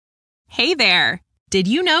Hey there! Did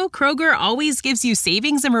you know Kroger always gives you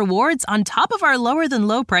savings and rewards on top of our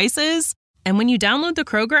lower-than-low prices? And when you download the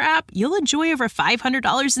Kroger app, you'll enjoy over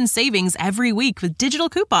 $500 in savings every week with digital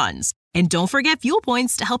coupons. And don't forget fuel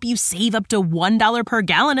points to help you save up to $1 per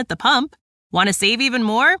gallon at the pump. Want to save even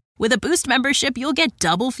more? With a Boost membership, you'll get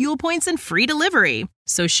double fuel points and free delivery.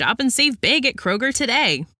 So shop and save big at Kroger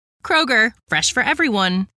today. Kroger, fresh for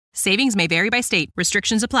everyone. Savings may vary by state.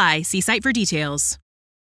 Restrictions apply. See site for details.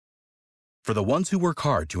 For the ones who work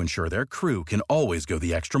hard to ensure their crew can always go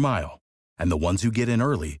the extra mile, and the ones who get in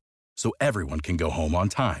early so everyone can go home on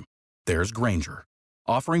time, there's Grainger,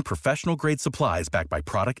 offering professional-grade supplies backed by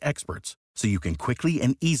product experts so you can quickly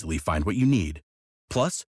and easily find what you need.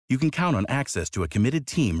 Plus, you can count on access to a committed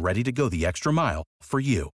team ready to go the extra mile for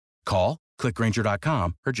you. Call, click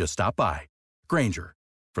Grainger.com, or just stop by. Grainger,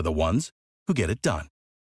 for the ones who get it done.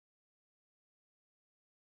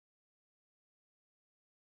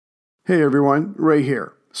 Hey everyone, Ray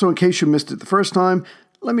here. So in case you missed it the first time,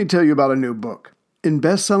 let me tell you about a new book. In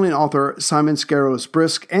best-selling author Simon Scarrow's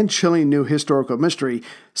brisk and chilling new historical mystery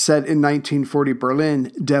set in 1940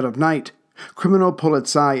 Berlin, Dead of Night, criminal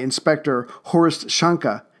Polizei Inspector Horst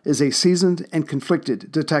Schanke is a seasoned and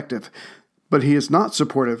conflicted detective, but he is not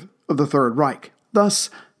supportive of the Third Reich, thus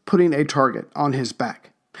putting a target on his back.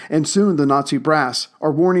 And soon the Nazi brass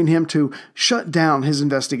are warning him to shut down his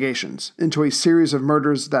investigations into a series of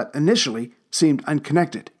murders that initially seemed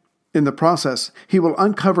unconnected. In the process, he will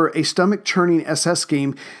uncover a stomach-churning SS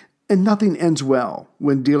scheme, and nothing ends well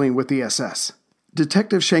when dealing with the SS.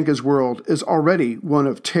 Detective Schanke's world is already one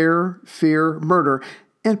of terror, fear, murder,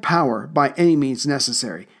 and power by any means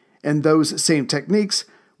necessary, and those same techniques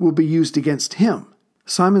will be used against him.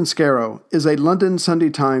 Simon Scarrow is a London Sunday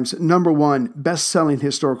Times #1 best-selling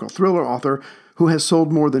historical thriller author who has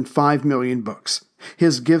sold more than 5 million books.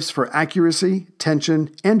 His gifts for accuracy, tension,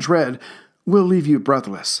 and dread will leave you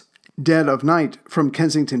breathless. Dead of Night from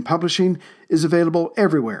Kensington Publishing is available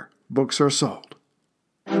everywhere books are sold.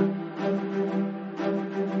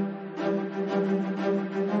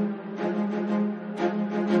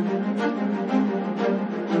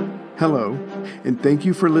 Hello, and thank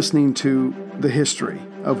you for listening to The History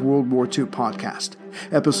of World War II podcast,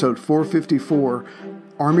 episode 454,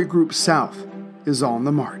 Army Group South is on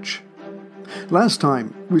the march. Last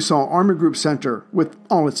time, we saw Army Group Center, with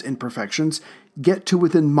all its imperfections, get to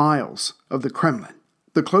within miles of the Kremlin.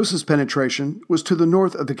 The closest penetration was to the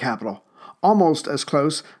north of the capital, almost as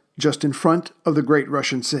close, just in front of the great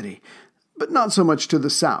Russian city, but not so much to the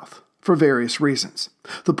south, for various reasons.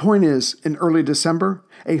 The point is, in early December,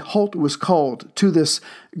 a halt was called to this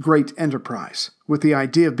great enterprise, with the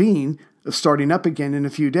idea being of starting up again in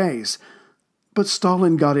a few days. But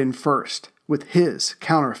Stalin got in first with his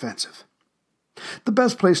counteroffensive. The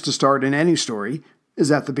best place to start in any story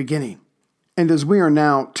is at the beginning. And as we are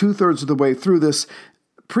now 2/3 of the way through this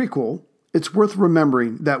prequel, it's worth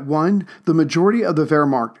remembering that 1, the majority of the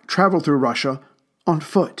Wehrmacht traveled through Russia on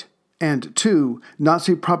foot, and 2,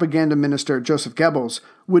 Nazi propaganda minister Joseph Goebbels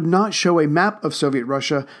would not show a map of Soviet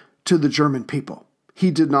Russia to the German people.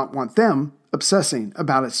 He did not want them obsessing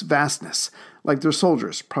about its vastness, like their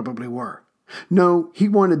soldiers probably were. No, he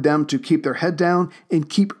wanted them to keep their head down and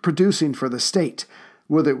keep producing for the state,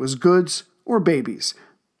 whether it was goods or babies,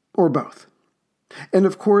 or both. And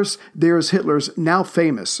of course, there's Hitler's now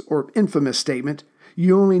famous or infamous statement,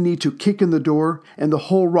 "You only need to kick in the door and the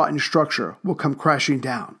whole rotten structure will come crashing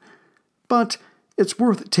down." But it's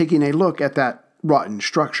worth taking a look at that rotten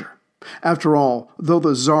structure. After all, though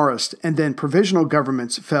the Tsarist and then provisional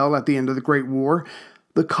governments fell at the end of the Great War,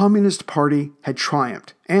 the Communist Party had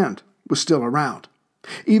triumphed and was still around.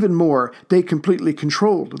 Even more, they completely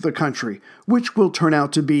controlled the country, which will turn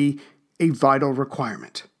out to be a vital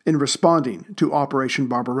requirement in responding to Operation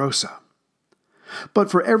Barbarossa. But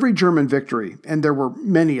for every German victory, and there were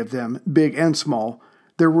many of them, big and small,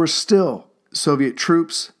 there were still Soviet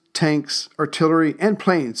troops, tanks, artillery, and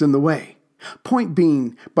planes in the way. Point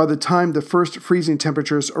being, by the time the first freezing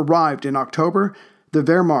temperatures arrived in October, the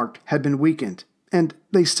Wehrmacht had been weakened, and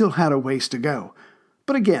they still had a ways to go.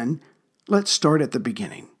 But again, let's start at the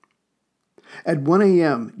beginning. At 1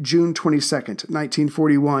 a.m., June 22,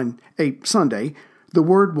 1941, a Sunday, the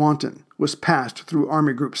word wanton was passed through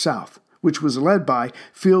Army Group South, which was led by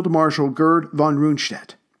Field Marshal Gerd von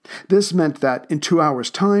Rundstedt. This meant that in 2 hours'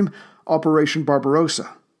 time, Operation Barbarossa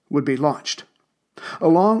would be launched.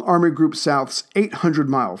 Along Army Group South's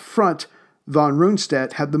 800-mile front, von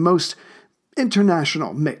Rundstedt had the most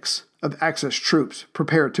international mix of Axis troops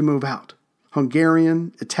prepared to move out.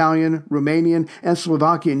 Hungarian, Italian, Romanian, and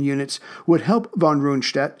Slovakian units would help von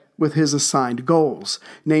Rundstedt with his assigned goals,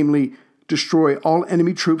 namely destroy all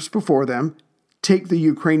enemy troops before them, take the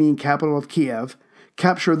Ukrainian capital of Kiev,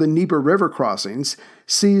 capture the Dnieper River crossings,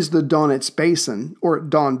 seize the Donetsk Basin, or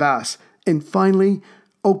Donbass, and finally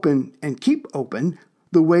open and keep open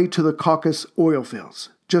the way to the Caucasus oil fields,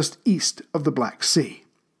 just east of the Black Sea.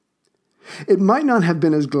 It might not have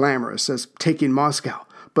been as glamorous as taking Moscow,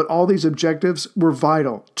 but all these objectives were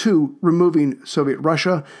vital to removing Soviet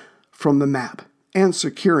Russia from the map and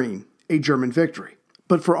securing a German victory.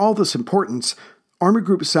 But for all this importance, Army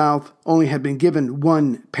Group South only had been given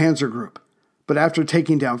one panzer group. But after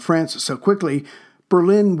taking down France so quickly,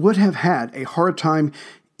 Berlin would have had a hard time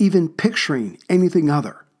even picturing anything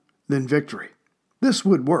other than victory. This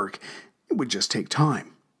would work. It would just take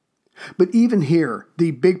time. But even here,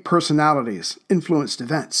 the big personalities influenced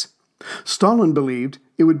events. Stalin believed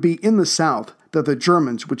it would be in the South that the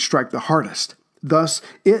Germans would strike the hardest. Thus,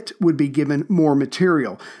 it would be given more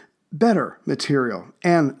material, better material,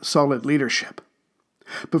 and solid leadership.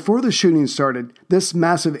 Before the shooting started, this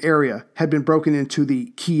massive area had been broken into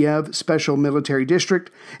the Kiev Special Military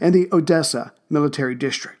District and the Odessa Military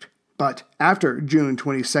District. But after June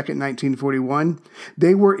 22, 1941,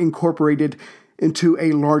 they were incorporated into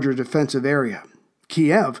a larger defensive area.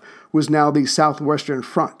 Kiev was now the southwestern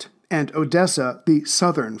front, and Odessa the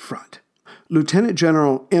southern front. Lieutenant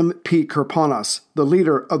General M.P. Kirpanos, the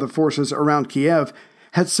leader of the forces around Kiev,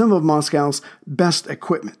 had some of Moscow's best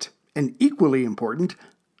equipment, and equally important,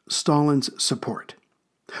 Stalin's support.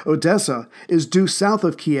 Odessa is due south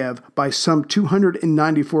of Kiev by some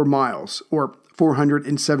 294 miles, or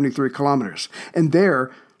 473 kilometers, and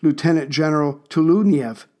there Lieutenant General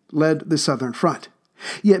Tuluniev led the southern front.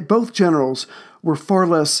 Yet both generals were far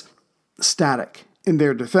less static in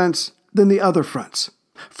their defense than the other fronts.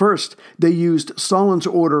 First, they used Stalin's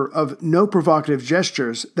order of no provocative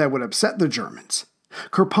gestures that would upset the Germans.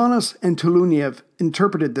 Kirpanos and Tuluniev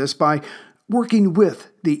interpreted this by working with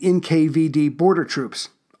the NKVD border troops.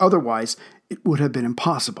 Otherwise, it would have been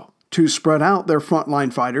impossible to spread out their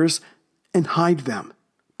frontline fighters and hide them.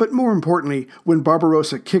 But more importantly, when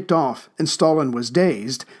Barbarossa kicked off and Stalin was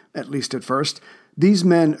dazed, at least at first, these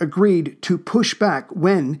men agreed to push back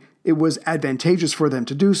when it was advantageous for them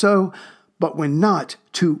to do so, but when not,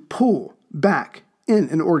 to pull back in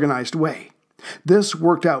an organized way. This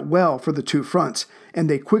worked out well for the two fronts, and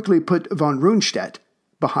they quickly put von Rundstedt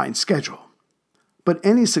behind schedule. But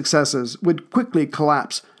any successes would quickly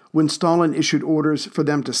collapse when Stalin issued orders for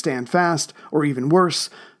them to stand fast, or even worse,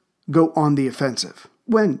 go on the offensive,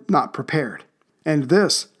 when not prepared. And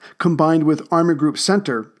this, combined with Army Group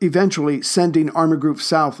Center eventually sending Army Group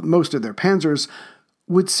South most of their panzers,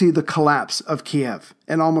 would see the collapse of Kiev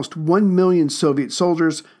and almost 1 million Soviet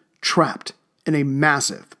soldiers trapped in a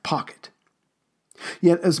massive pocket.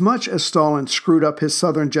 Yet as much as Stalin screwed up his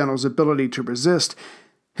southern generals' ability to resist,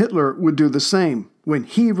 Hitler would do the same when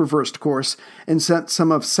he reversed course and sent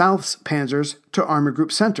some of South's panzers to Army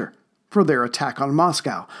Group Center for their attack on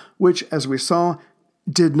Moscow, which, as we saw,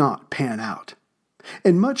 did not pan out.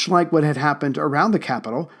 And much like what had happened around the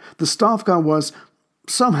capital, the Stavka was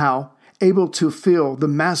somehow able to fill the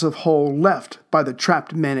massive hole left by the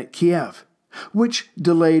trapped men at Kiev, which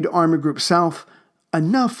delayed Army Group South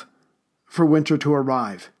enough for winter to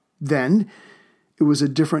arrive. Then, it was a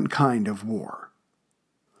different kind of war.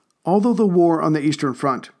 Although the war on the Eastern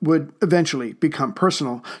Front would eventually become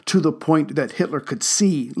personal to the point that Hitler could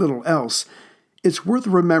see little else, it's worth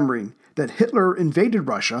remembering that Hitler invaded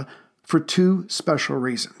Russia for two special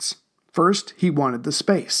reasons. First, he wanted the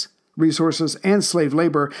space, resources, and slave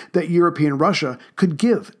labor that European Russia could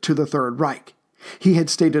give to the Third Reich. He had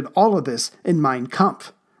stated all of this in Mein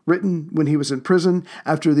Kampf, written when he was in prison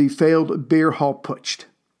after the failed Beer Hall Putsch.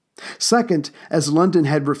 Second, as London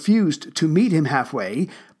had refused to meet him halfway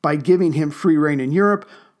by giving him free rein in Europe,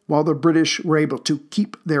 while the British were able to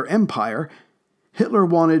keep their empire, Hitler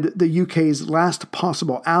wanted the UK's last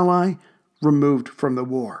possible ally removed from the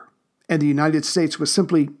war, and the United States was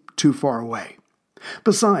simply too far away.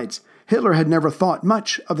 Besides, Hitler had never thought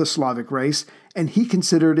much of the Slavic race, and he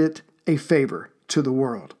considered it a favor to the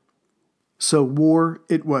world. So war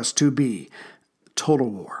it was to be, total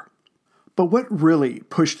war. But what really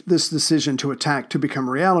pushed this decision to attack to become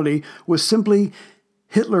reality was simply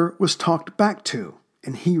Hitler was talked back to,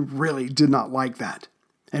 and he really did not like that.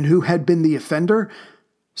 And who had been the offender?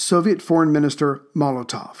 Soviet Foreign Minister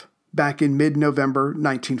Molotov, back in mid-November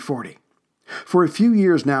 1940. For a few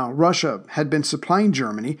years now, Russia had been supplying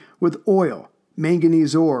Germany with oil,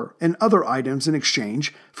 manganese ore, and other items in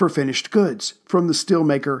exchange for finished goods from the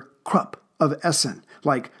steelmaker Krupp of Essen,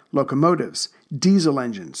 like locomotives, diesel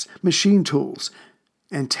engines, machine tools,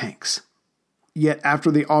 and tanks. Yet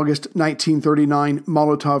after the August 1939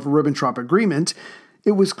 Molotov-Ribbentrop Agreement,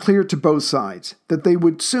 it was clear to both sides that they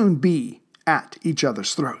would soon be at each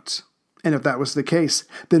other's throats. And if that was the case,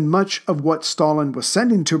 then much of what Stalin was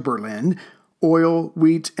sending to Berlin, oil,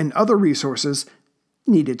 wheat, and other resources,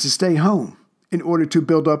 needed to stay home in order to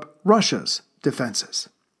build up Russia's defenses.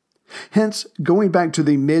 Hence, going back to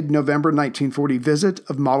the mid-November 1940 visit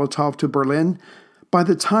of Molotov to Berlin, by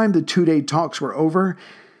the time the two-day talks were over,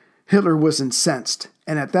 Hitler was incensed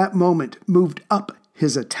and at that moment moved up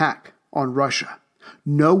his attack on Russia.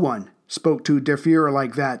 No one spoke to Der Fuhrer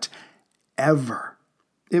like that, ever.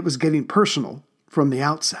 It was getting personal from the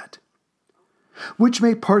outset. Which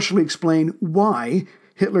may partially explain why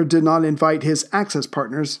Hitler did not invite his Axis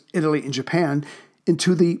partners, Italy and Japan,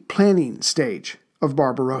 into the planning stage of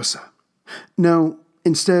Barbarossa. No,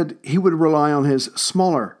 instead, he would rely on his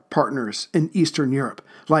smaller partners in Eastern Europe,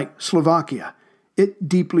 like Slovakia. It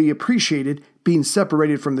deeply appreciated being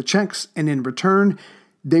separated from the Czechs, and in return,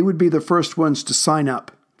 they would be the first ones to sign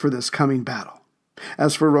up for this coming battle.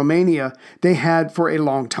 As for Romania, they had for a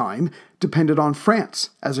long time depended on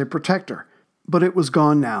France as a protector, but it was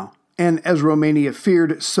gone now, and as Romania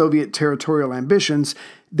feared Soviet territorial ambitions,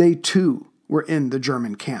 they too were in the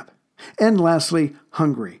German camp. And lastly,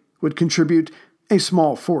 Hungary would contribute a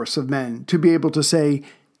small force of men to be able to say,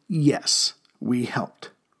 yes, we helped.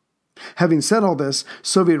 Having said all this,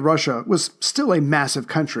 Soviet Russia was still a massive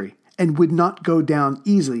country and would not go down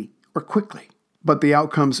easily or quickly. But the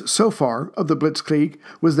outcomes so far of the Blitzkrieg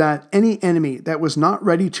was that any enemy that was not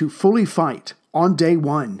ready to fully fight on day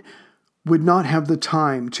one would not have the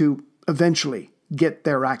time to eventually get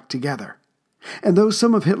their act together. And though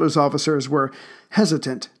some of Hitler's officers were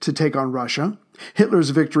hesitant to take on Russia, Hitler's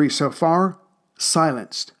victory so far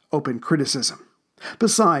silenced open criticism.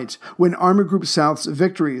 Besides, when Army Group South's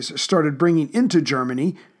victories started bringing into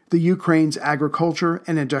Germany the Ukraine's agriculture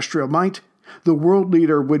and industrial might, the world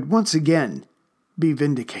leader would once again be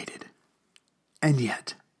vindicated. And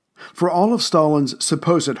yet, for all of Stalin's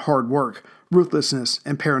supposed hard work, ruthlessness,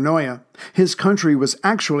 and paranoia, his country was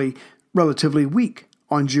actually relatively weak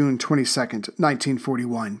on June 22,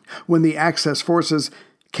 1941, when the Axis forces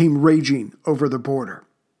came raging over the border.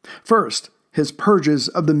 First, his purges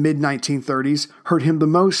of the mid-1930s hurt him the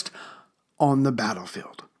most on the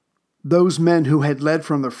battlefield. Those men who had led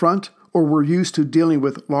from the front or were used to dealing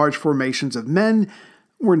with large formations of men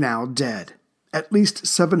were now dead. At least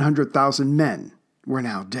 700,000 men were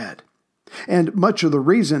now dead. And much of the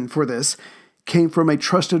reason for this came from a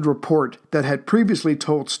trusted report that had previously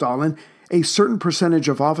told Stalin a certain percentage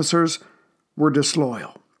of officers were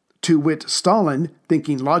disloyal. To which Stalin,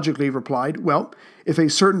 thinking logically, replied, well, if a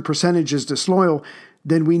certain percentage is disloyal,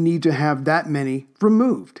 then we need to have that many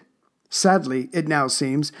removed. Sadly, it now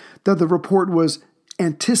seems that the report was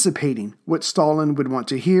anticipating what Stalin would want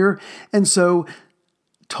to hear, and so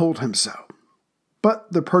told him so.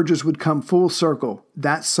 But the purges would come full circle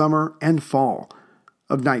that summer and fall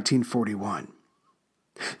of 1941.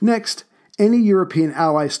 Next, any European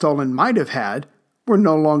ally Stalin might have had were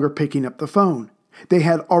no longer picking up the phone. They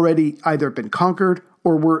had already either been conquered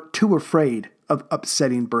or were too afraid of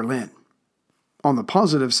upsetting Berlin. On the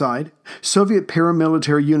positive side, Soviet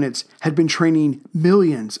paramilitary units had been training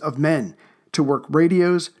millions of men to work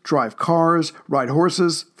radios, drive cars, ride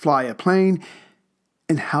horses, fly a plane,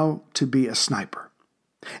 and how to be a sniper.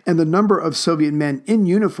 And the number of Soviet men in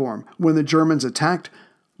uniform when the Germans attacked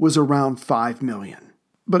was around 5 million.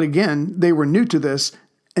 But again, they were new to this,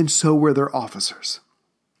 and so were their officers.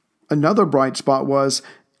 Another bright spot was,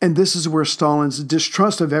 and this is where Stalin's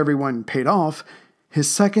distrust of everyone paid off, his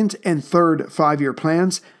second and third 5-year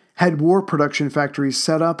plans had war production factories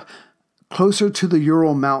set up closer to the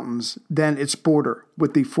Ural Mountains than its border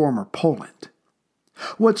with the former Poland.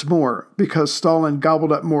 What's more, because Stalin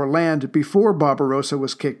gobbled up more land before Barbarossa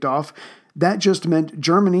was kicked off, that just meant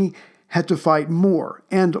Germany had to fight more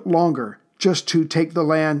and longer just to take the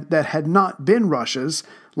land that had not been Russia's,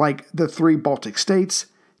 like the 3 Baltic states,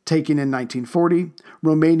 taken in 1940,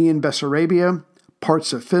 Romanian Bessarabia,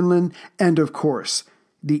 parts of Finland, and of course,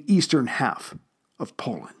 the eastern half of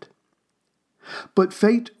Poland. But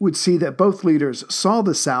fate would see that both leaders saw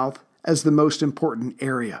the South as the most important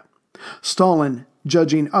area. Stalin,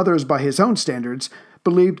 judging others by his own standards,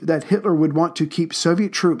 believed that Hitler would want to keep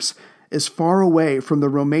Soviet troops as far away from the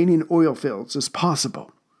Romanian oil fields as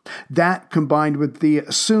possible. That, combined with the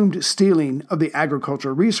assumed stealing of the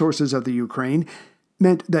agricultural resources of the Ukraine,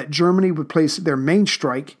 meant that Germany would place their main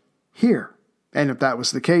strike here. And if that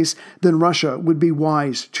was the case, then Russia would be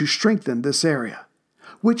wise to strengthen this area,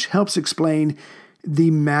 which helps explain the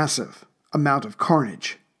massive amount of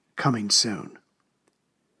carnage coming soon.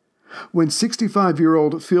 When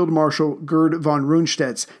 65-year-old Field Marshal Gerd von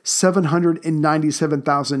Rundstedt's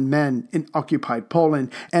 797,000 men in occupied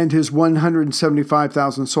Poland and his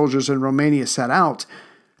 175,000 soldiers in Romania set out,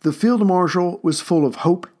 the Field Marshal was full of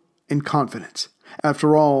hope and confidence.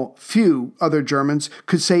 After all, few other Germans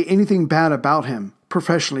could say anything bad about him,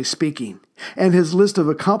 professionally speaking, and his list of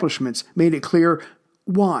accomplishments made it clear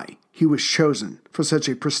why he was chosen for such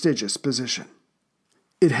a prestigious position.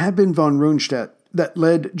 It had been von Rundstedt that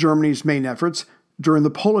led Germany's main efforts during the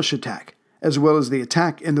Polish attack, as well as the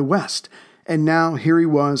attack in the West, and now here he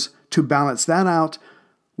was to balance that out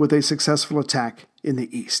with a successful attack in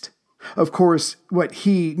the East. Of course, what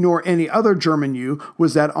he nor any other German knew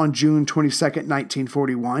was that on June 22,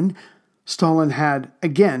 1941, Stalin had,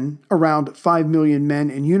 again, around 5 million men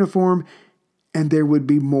in uniform, and there would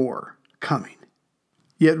be more coming.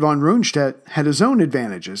 Yet von Rundstedt had his own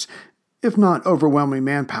advantages, if not overwhelming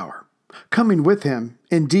manpower. Coming with him,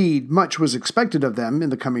 indeed much was expected of them in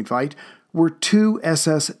the coming fight, were 2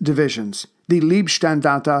 SS divisions, the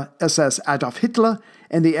Leibstandarte SS Adolf Hitler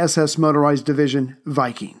and the SS Motorized Division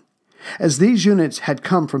Viking. As these units had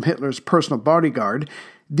come from Hitler's personal bodyguard,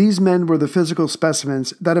 these men were the physical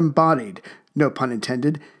specimens that embodied, no pun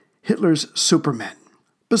intended, Hitler's supermen.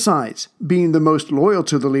 Besides, being the most loyal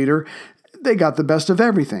to the leader, they got the best of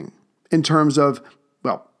everything, in terms of,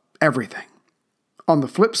 well, everything. On the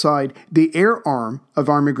flip side, the air arm of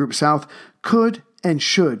Army Group South could and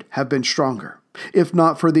should have been stronger, if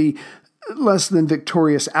not for the less than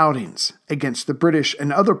victorious outings against the British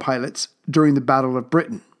and other pilots during the Battle of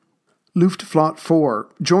Britain. Luftflotte 4,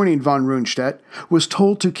 joining von Rundstedt, was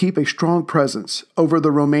told to keep a strong presence over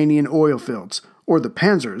the Romanian oil fields, or the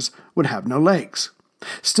panzers would have no legs.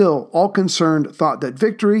 Still, all concerned thought that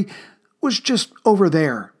victory was just over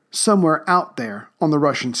there, somewhere out there on the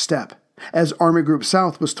Russian steppe, as Army Group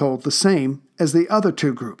South was told the same as the other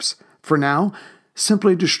 2 groups. For now,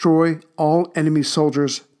 simply destroy all enemy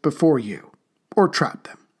soldiers before you, or trap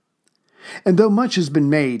them. And though much has been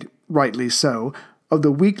made, rightly so, of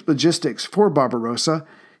the weak logistics for Barbarossa,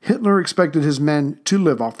 Hitler expected his men to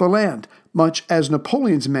live off the land, much as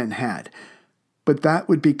Napoleon's men had. But that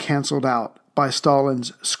would be canceled out by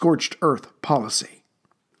Stalin's scorched earth policy.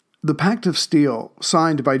 The Pact of Steel,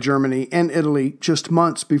 signed by Germany and Italy just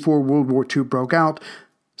months before World War II broke out,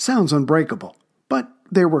 sounds unbreakable, but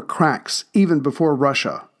there were cracks even before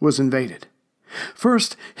Russia was invaded.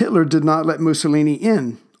 First, Hitler did not let Mussolini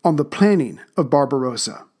in on the planning of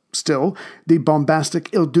Barbarossa. Still, the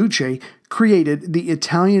bombastic Il Duce created the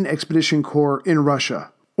Italian Expedition Corps in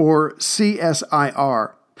Russia, or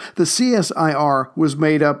CSIR. The CSIR was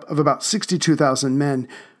made up of about 62,000 men,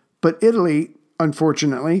 but Italy,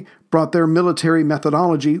 unfortunately, brought their military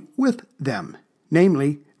methodology with them.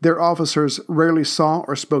 Namely, their officers rarely saw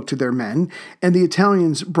or spoke to their men, and the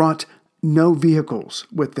Italians brought no vehicles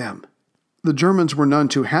with them. The Germans were none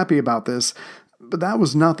too happy about this, but that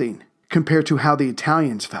was nothing compared to how the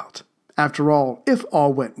Italians felt. After all, if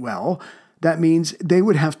all went well, that means they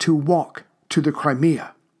would have to walk to the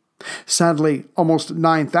Crimea. Sadly, almost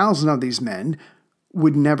 9,000 of these men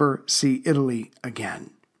would never see Italy again.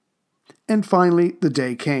 And finally, the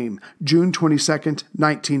day came, June 22,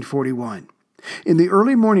 1941. In the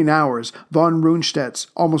early morning hours, von Rundstedt's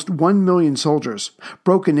almost 1 million soldiers,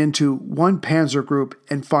 broken into 1 panzer group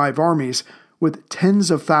and 5 armies, with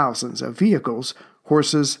tens of thousands of vehicles,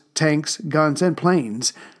 horses, tanks, guns, and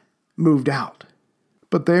planes, moved out.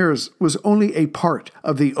 But theirs was only a part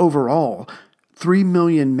of the overall 3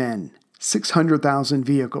 million men, 600,000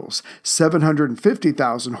 vehicles,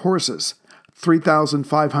 750,000 horses,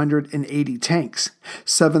 3,580 tanks,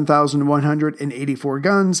 7,184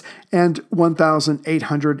 guns, and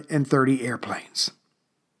 1,830 airplanes.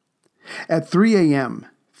 At 3 a.m.,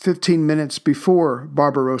 15 minutes before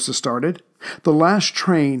Barbarossa started, the last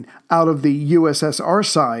train out of the USSR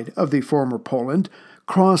side of the former Poland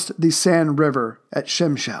crossed the San River at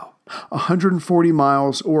Przemysl, 140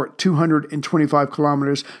 miles or 225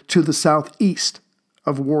 kilometers to the southeast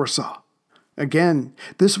of Warsaw. Again,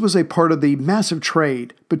 this was a part of the massive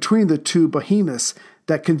trade between the 2 behemoths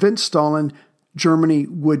that convinced Stalin Germany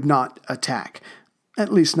would not attack,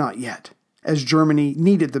 at least not yet, as Germany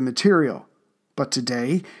needed the material. But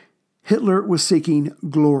today, Hitler was seeking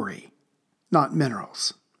glory, not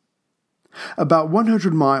minerals. About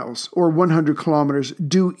 100 miles or 100 kilometers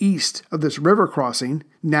due east of this river crossing,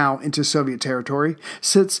 now into Soviet territory,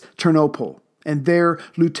 sits Ternopil, and there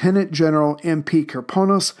Lieutenant General M.P.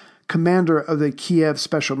 Kirponos, commander of the Kiev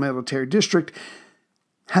Special Military District,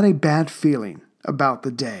 had a bad feeling about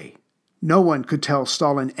the day. No one could tell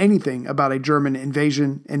Stalin anything about a German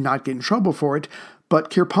invasion and not get in trouble for it, but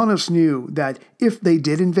Kirpanos knew that if they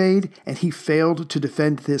did invade and he failed to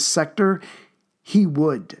defend this sector, he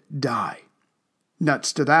would die.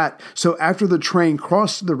 Nuts to that, so after the train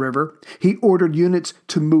crossed the river, he ordered units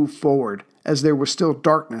to move forward, as there was still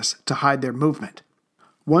darkness to hide their movement.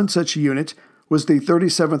 One such unit was the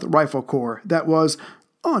 37th Rifle Corps that was,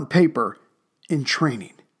 on paper, in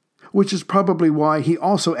training, which is probably why he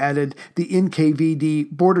also added the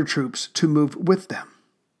NKVD border troops to move with them.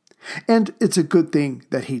 And it's a good thing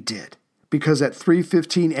that he did, because at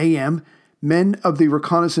 3:15 a.m., men of the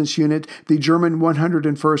reconnaissance unit, the German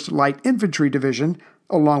 101st Light Infantry Division,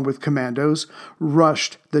 along with commandos,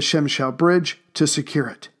 rushed the Shemshel Bridge to secure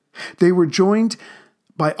it. They were joined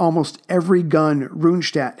by almost every gun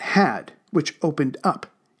Rundstedt had, which opened up,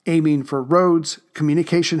 aiming for roads,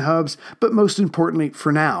 communication hubs, but most importantly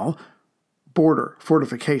for now, border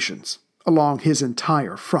fortifications along his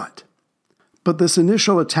entire front. But this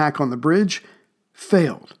initial attack on the bridge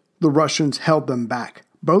failed. The Russians held them back,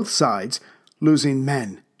 both sides losing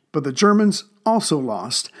men, but the Germans also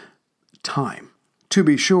lost time. To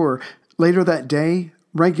be sure, later that day,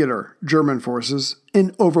 regular German forces,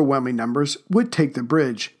 in overwhelming numbers, would take the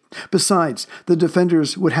bridge. Besides, the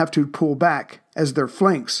defenders would have to pull back as their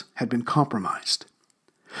flanks had been compromised.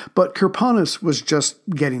 But Kirpanos was just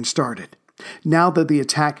getting started. Now that the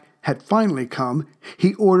attack had finally come,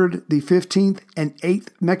 he ordered the 15th and 8th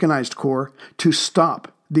Mechanized Corps to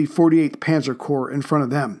stop the 48th Panzer Corps in front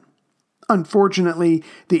of them. Unfortunately,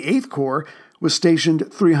 the 8th Corps was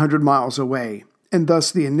stationed 300 miles away, and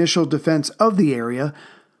thus the initial defense of the area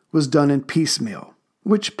was done in piecemeal,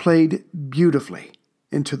 which played beautifully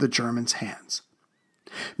into the Germans' hands.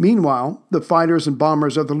 Meanwhile, the fighters and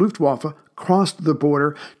bombers of the Luftwaffe crossed the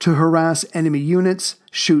border to harass enemy units,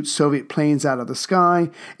 shoot Soviet planes out of the sky,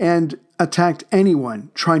 and attacked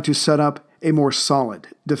anyone trying to set up a more solid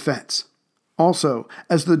defense. Also,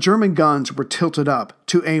 as the German guns were tilted up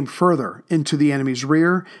to aim further into the enemy's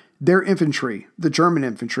rear, their infantry, the German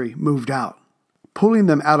infantry, moved out. Pulling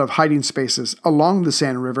them out of hiding spaces along the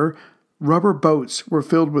San River, rubber boats were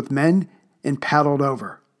filled with men and paddled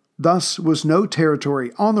over. Thus was no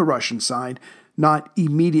territory on the Russian side not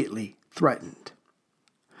immediately threatened.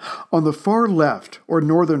 On the far left or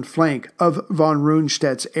northern flank of von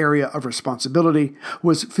Rundstedt's area of responsibility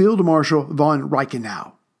was Field Marshal von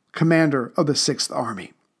Reichenau, commander of the 6th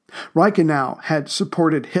Army. Reichenau had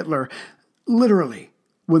supported Hitler literally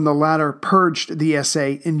when the latter purged the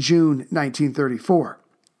SA in June 1934.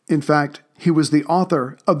 In fact, he was the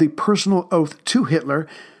author of the personal oath to Hitler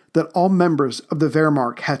that all members of the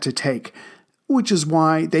Wehrmacht had to take, which is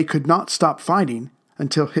why they could not stop fighting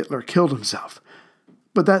until Hitler killed himself.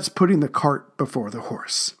 But that's putting the cart before the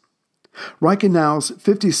horse. Reichenau's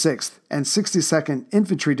 56th and 62nd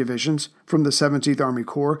Infantry Divisions from the 17th Army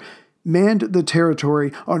Corps manned the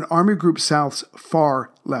territory on Army Group South's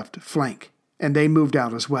far left flank, and they moved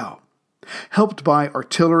out as well. Helped by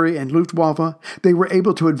artillery and Luftwaffe, they were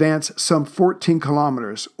able to advance some 14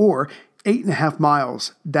 kilometers, or 8.5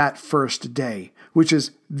 miles, that first day, which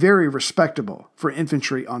is very respectable for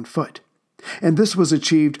infantry on foot. And this was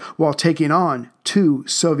achieved while taking on 2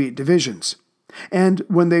 Soviet divisions. And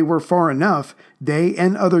when they were far enough, they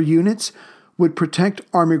and other units would protect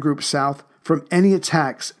Army Group South from any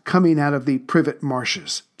attacks coming out of the Privet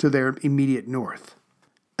Marshes to their immediate north.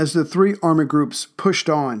 As the 3 army groups pushed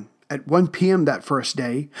on at 1 p.m. that first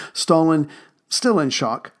day, Stalin, still in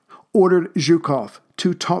shock, ordered Zhukov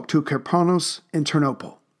to talk to Kirpanos in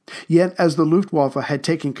Ternopil. Yet, as the Luftwaffe had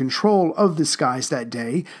taken control of the skies that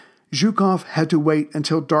day, Zhukov had to wait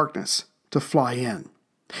until darkness to fly in.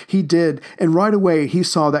 He did, and right away he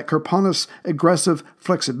saw that Kirpanos' aggressive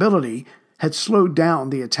flexibility had slowed down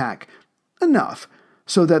the attack enough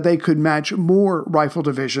so that they could match more rifle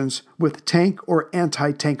divisions with tank or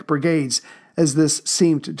anti-tank brigades, as this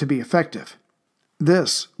seemed to be effective.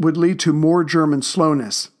 This would lead to more German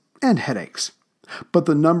slowness and headaches, but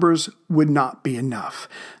the numbers would not be enough.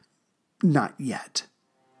 Not yet.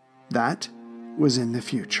 That was in the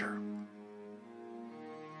future.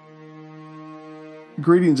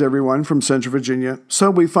 Greetings, everyone, from Central Virginia. So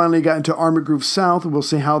we finally got into Army Group South. We'll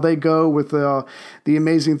see how they go with the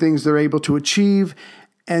amazing things they're able to achieve,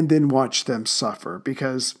 and then watch them suffer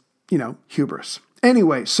because, hubris.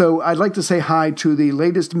 Anyway, so I'd like to say hi to the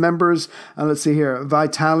latest members. Let's see here.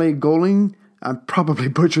 Vitaly Golin. I probably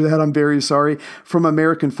butchered that. I'm very sorry. From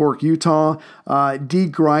American Fork, Utah. D.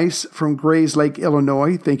 Grice from Grays Lake,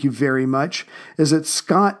 Illinois. Thank you very much. Is it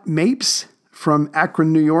Scott Mapes from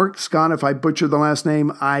Akron, New York. Scott, if I butcher the last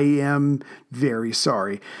name, I am very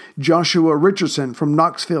sorry. Joshua Richardson from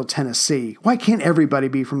Knoxville, Tennessee. Why can't everybody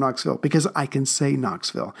be from Knoxville? Because I can say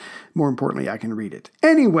Knoxville. More importantly, I can read it.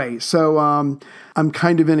 Anyway, so I'm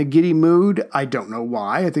kind of in a giddy mood. I don't know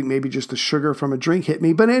why. I think maybe just the sugar from a drink hit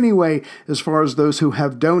me. But anyway, as far as those who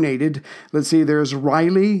have donated, let's see, there's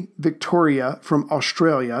Riley Victoria from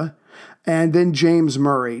Australia, and then James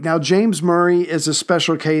Murray. Now, James Murray is a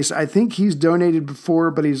special case. I think he's donated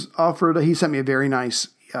before, but he sent me a very nice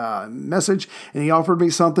message, and he offered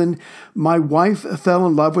me something. My wife fell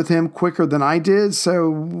in love with him quicker than I did,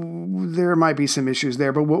 so there might be some issues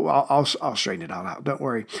there, but I'll straighten it all out. Don't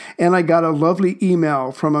worry. And I got a lovely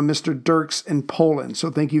email from a Mr. Dirks in Poland,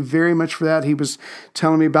 so thank you very much for that. He was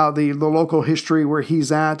telling me about the local history where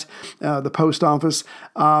he's at, the post office.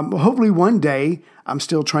 Hopefully one day, I'm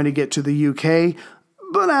still trying to get to the UK,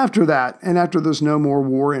 but after that, and after there's no more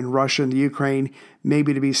war in Russia and the Ukraine,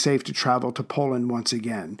 maybe to be safe to travel to Poland once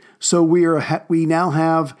again. So we now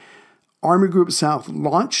have Army Group South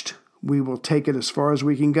launched. We will take it as far as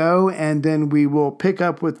we can go, and then we will pick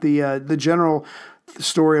up with the general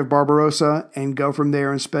story of Barbarossa and go from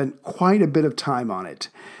there and spend quite a bit of time on it.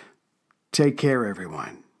 Take care,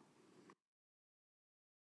 everyone.